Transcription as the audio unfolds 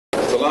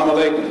Assalamu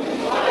alaikum.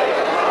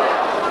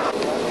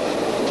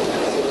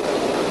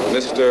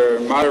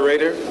 Mr.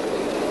 Moderator,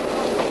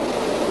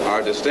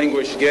 our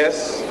distinguished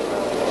guests,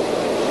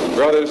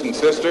 brothers and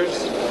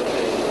sisters,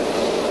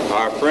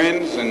 our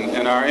friends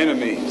and our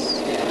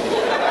enemies.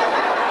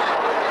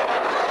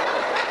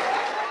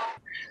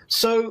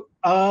 So,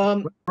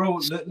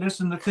 bro,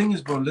 listen. The thing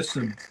is, bro,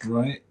 listen,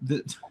 right?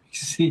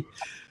 See,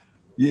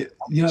 yeah,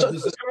 you know,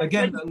 so,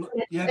 again,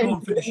 yeah, go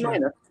on, finish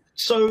it.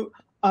 So,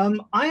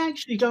 I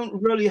actually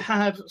don't really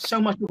have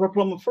so much of a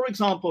problem, for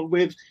example,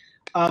 with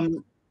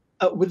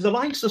the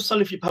likes of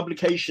Salafi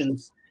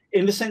publications,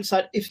 in the sense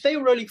that if they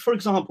really, for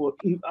example,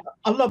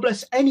 Allah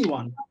bless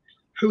anyone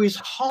who is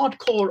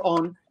hardcore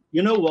on,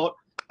 you know what,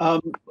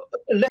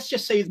 let's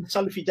just say the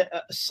Salafi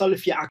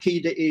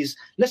Aqeedah is,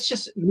 let's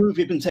just move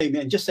Ibn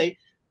Taymiyyah and just say,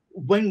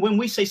 when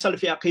we say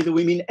Salafi Aqeedah,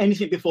 we mean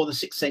anything before the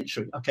 6th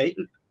century, okay?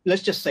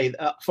 Let's just say,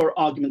 for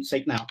argument's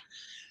sake now,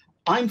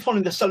 I'm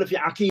following the Salafi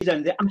Aqeedah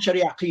and the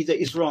Ash'ari Aqeedah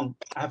is wrong.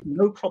 I have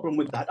no problem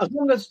with that. As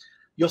long as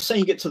you're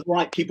saying it to the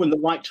right people in the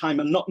right time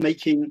and not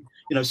making,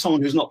 you know,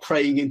 someone who's not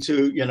praying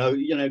into,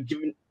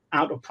 giving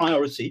out of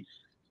priority,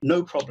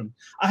 no problem.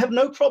 I have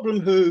no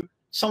problem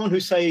someone who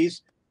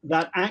says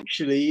that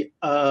actually,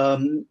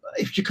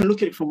 if you can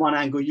look at it from one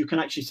angle, you can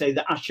actually say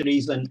that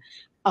Ash'aris and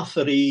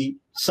Athari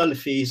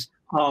Salafis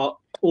are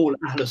all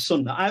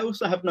Ahlus-Sunnah. I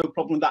also have no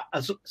problem with that.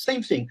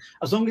 Same thing,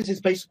 as long as it's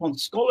based upon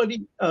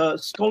scholarly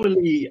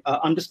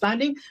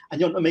understanding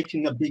and you're not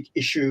making a big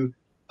issue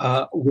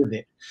with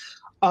it.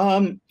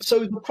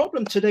 So the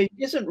problem today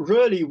isn't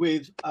really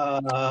with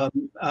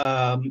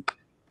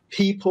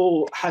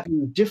people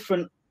having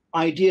different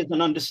ideas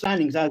and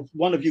understandings. As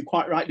one of you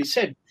quite rightly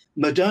said,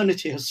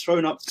 modernity has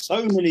thrown up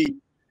so many,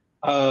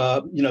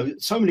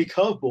 so many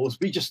curveballs.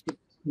 We just,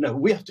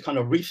 we have to kind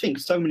of rethink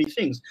so many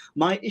things.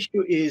 My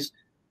issue is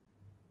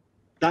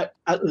that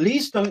at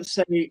least don't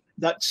say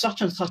that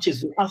such and such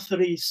is the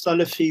Athari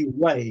Salafi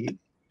way,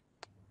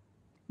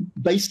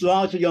 based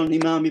largely on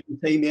Imam Ibn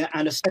Taymiyyah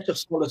and a set of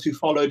scholars who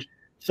followed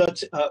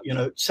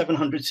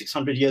 700,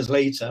 600 years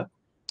later,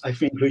 if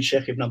we include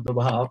Shaykh Ibn Abdul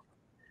Wahab,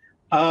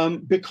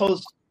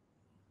 because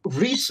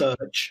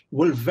research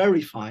will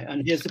verify,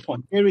 and here's the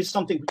point, here is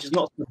something which is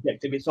not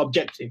subjective, it's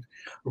objective.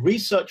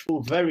 Research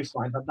will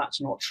verify that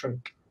that's not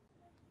true.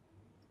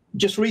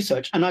 Just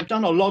research, and I've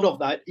done a lot of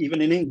that even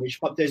in English,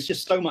 but there's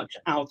just so much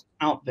out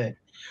there.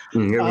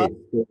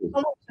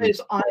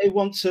 If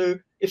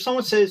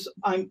someone says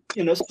I'm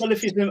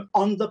Salafism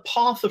on the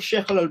path of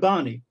Shaykh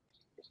Albaani,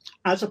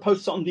 as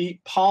opposed to on the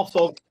path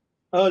of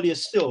earlier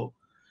still,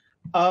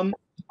 I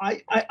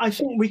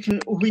think we can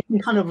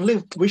kind of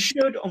live. We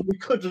should and we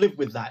could live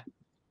with that.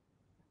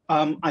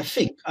 I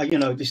think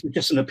this is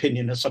just an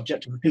opinion, a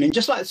subjective opinion.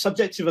 Just like a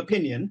subjective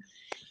opinion,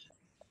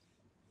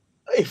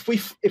 if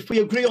we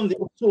agree on the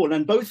usul,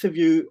 and both of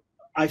you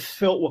I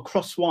felt were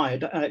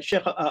cross-wired.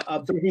 Shaykh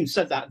Ibrahim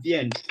said that at the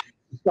end.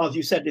 As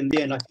you said in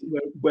the end, I think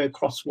we're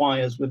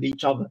cross-wires with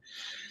each other.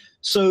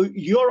 So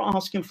you're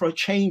asking for a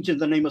change in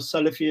the name of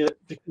Salafiyyah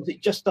because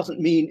it just doesn't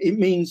mean, it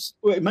means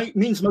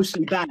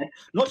mostly bad,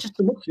 not just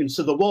to Muslims,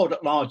 to the world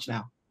at large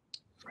now.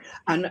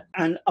 And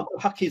Abu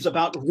Haqi is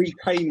about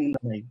reclaiming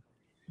the name.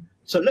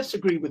 So let's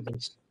agree with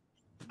this,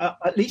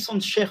 at least on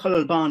Shaykh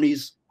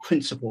Albaani's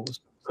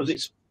principles, because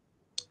it's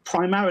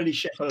primarily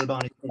Shaykh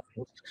Albaani's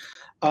principles.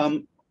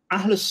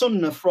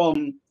 Ahlus-Sunnah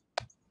from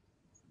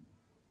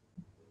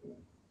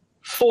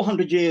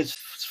 400 years,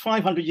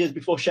 500 years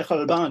before Shaykh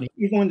Albaani,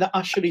 even when the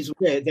Ash'aris were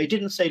there, they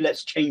didn't say,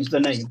 let's change the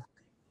name.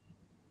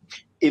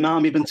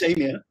 Imam Ibn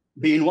Taymiyyah,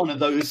 being one of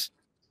those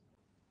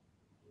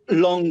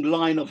long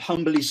line of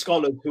Hanbali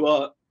scholars who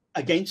are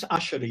against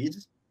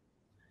Ash'aris,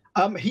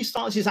 he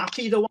starts his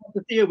Aqeedah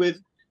Wasatiyah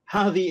with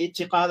هذه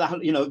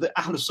اعتقاد, the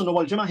Ahlus-Sunnah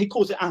wal Jama'ah. He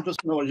calls it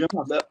Ahlus-Sunnah wal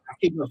Jama'ah, the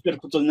Aqeedah of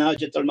Firqatul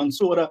Najat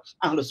al-Mansura,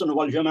 Ahlus-Sunnah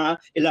wal Jama'ah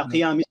ila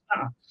qiyam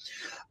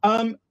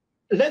as-sa'ah.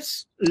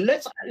 Let's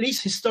at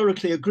least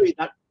historically agree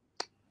that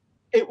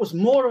it was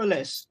more or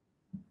less,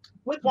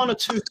 with one or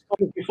two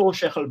scholars before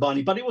Shaykh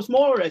Albaani, but it was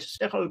more or less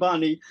Shaykh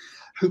Albaani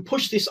who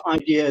pushed this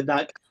idea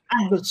that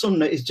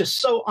Ahlus-Sunnah is just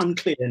so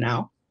unclear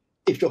now.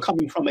 If you're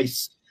coming from a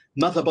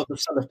madhab of the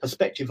Salaf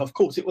perspective, of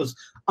course it was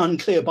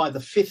unclear by the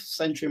 5th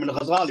century when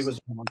Ghazali was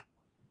born.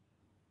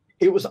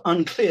 It was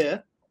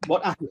unclear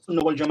what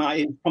Ahlus-Sunnah wal Jama'ah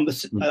is from the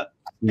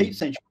 8th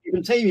century.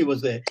 Ibn Taymiyyah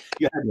was there.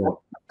 You had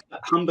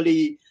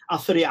Hanbali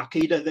Athari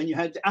Aqeedah, then you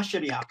had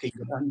Ash'ari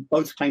Aqeedah, and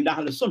both claimed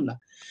Ahlus-Sunnah.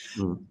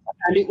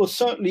 And it was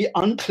certainly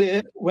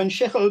unclear when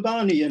Shaykh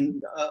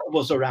Albaani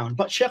was around.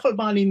 But Shaykh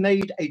Albaani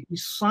made a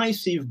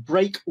decisive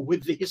break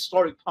with the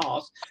historic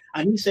past,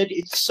 and he said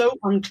it's so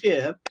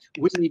unclear,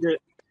 we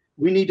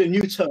need a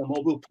new term,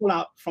 or we'll pull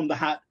out from the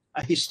hat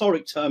a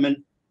historic term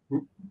and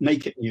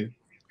make it new.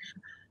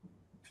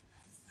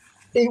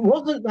 It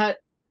wasn't that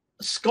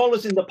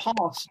scholars in the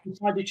past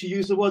decided to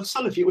use the word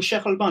Salafi. It was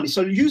Shaykh Albaani.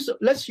 So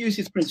let's use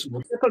his principle.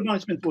 Shaykh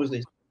Albaani's principle is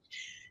this: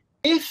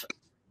 if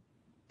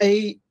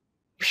a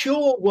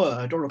pure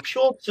word or a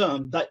pure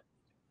term that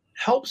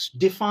helps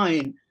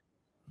define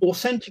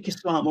authentic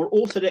Islam or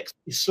orthodox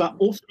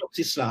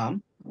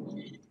Islam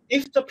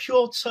if the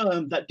pure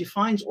term that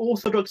defines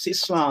Orthodox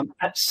Islam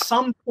at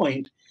some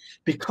point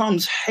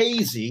becomes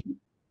hazy,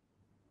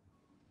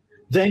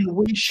 then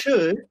we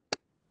should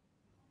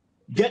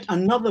get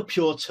another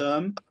pure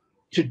term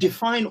to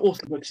define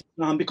Orthodox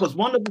Islam, because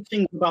one of the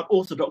things about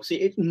Orthodoxy,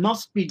 it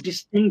must be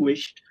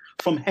distinguished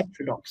from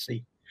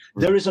heterodoxy.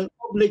 There is an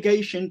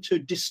obligation to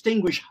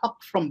distinguish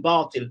haqq from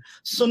batil,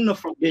 sunnah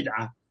from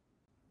bid'ah,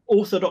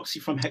 orthodoxy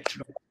from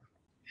heterodoxy.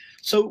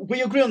 So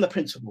we agree on the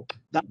principle,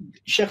 that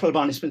Shaykh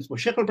Albani's principle.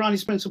 Shaykh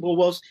Albani's principle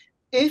was,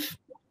 if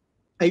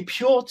a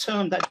pure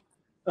term that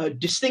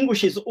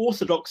distinguishes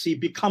orthodoxy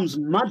becomes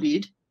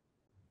muddied,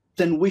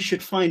 then we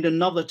should find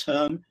another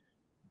term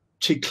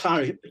to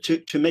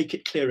make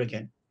it clear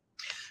again.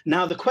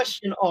 Now, the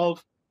question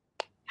of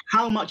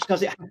how much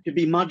does it have to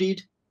be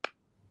muddied,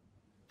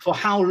 for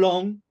how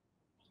long,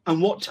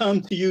 and what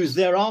term to use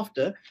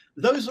thereafter,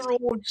 those are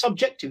all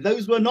subjective.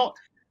 Those were not,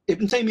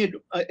 Ibn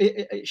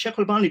Taymiyyah, Shaykh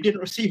Albani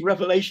didn't receive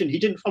revelation. He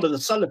didn't follow the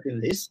Salafi in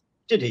this,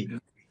 did he? Yeah.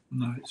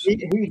 No, he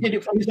did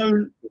it from his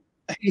own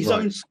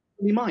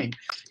mind.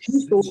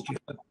 He thought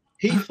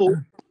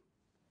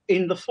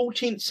in the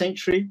 14th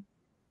century,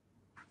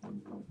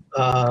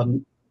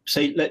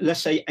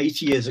 let's say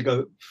 80 years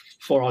ago,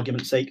 for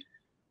argument's sake,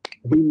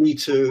 we need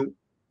to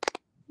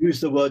use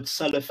the word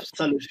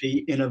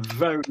Salafi in a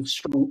very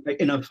strong,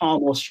 in a far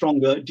more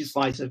stronger,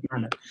 decisive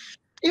manner.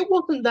 It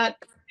wasn't that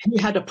he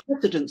had a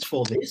precedence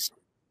for this.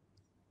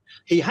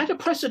 He had a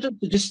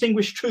precedent to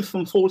distinguish truth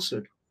from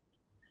falsehood.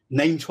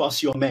 Name to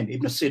us your men,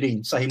 Ibn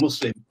Sirin, Sahih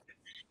Muslim.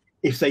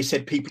 If they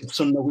said people of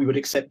Sunnah, we would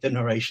accept their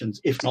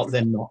narrations. If not,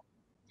 then not,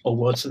 or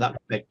words to that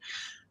effect.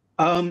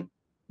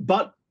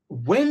 But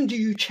when do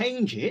you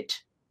change it,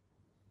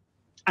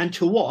 and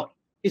to what,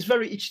 is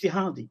very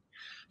ijtihadi.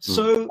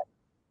 So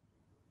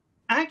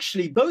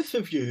actually, both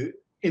of you,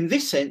 in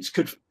this sense,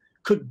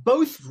 could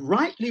both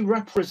rightly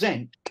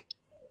represent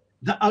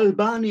the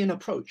Albanian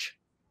approach,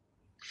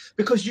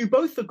 because you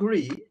both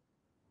agree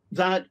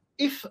that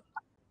if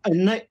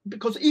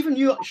because even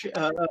you,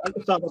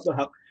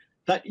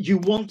 that you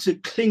want to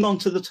cling on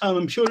to the term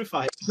and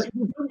purify it, but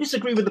you don't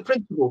disagree with the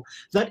principle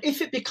that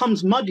if it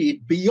becomes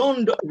muddied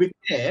beyond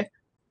repair,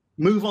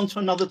 move on to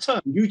another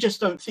term. You just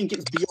don't think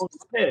it's beyond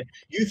repair.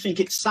 You think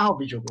it's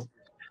salvageable.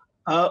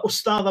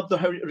 Ustad Abdul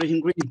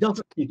Rahim Green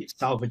doesn't think it's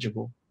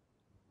salvageable.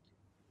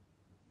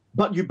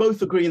 But you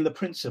both agree in the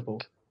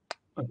principle.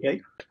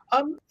 Okay,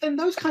 then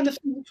those kind of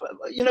things,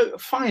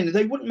 fine,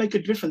 they wouldn't make a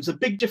difference. The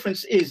big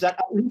difference is that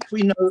at least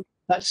we know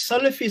that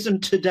Salafism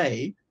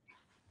today,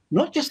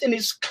 not just in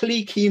its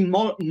cliquey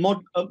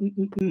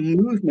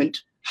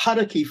movement,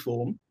 hierarchy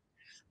form,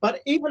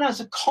 but even as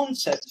a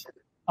concept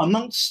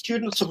amongst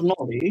students of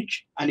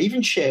knowledge and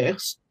even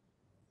sheikhs,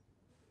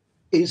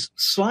 is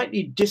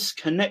slightly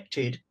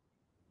disconnected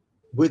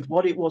with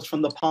what it was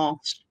from the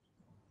past,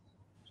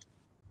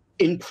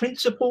 in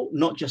principle,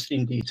 not just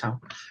in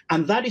detail.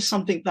 And that is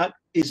something that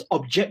is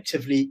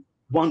objectively,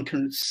 one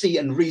can see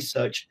and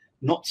research,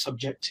 not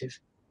subjective.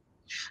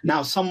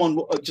 Now, someone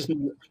just,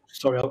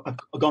 sorry, I've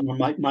gone on.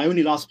 My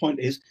only last point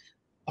is,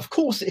 of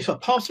course, if a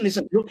person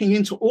isn't looking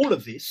into all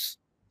of this,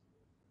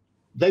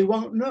 they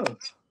won't know.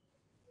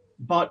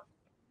 But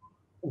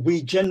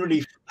we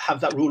generally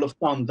have that rule of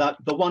thumb that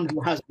the one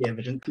who has the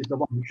evidence is the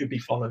one who should be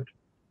followed.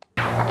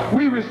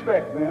 We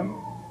respect them,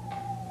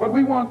 but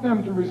we want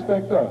them to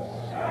respect us.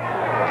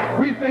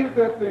 We think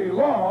that the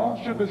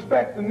law should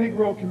respect the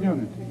Negro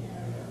community.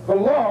 The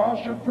law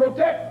should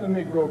protect the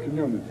Negro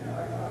community.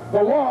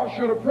 The law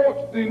should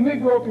approach the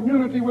Negro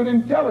community with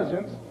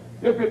intelligence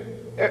if it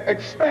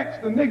expects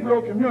the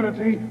Negro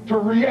community to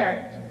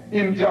react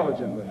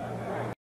intelligently.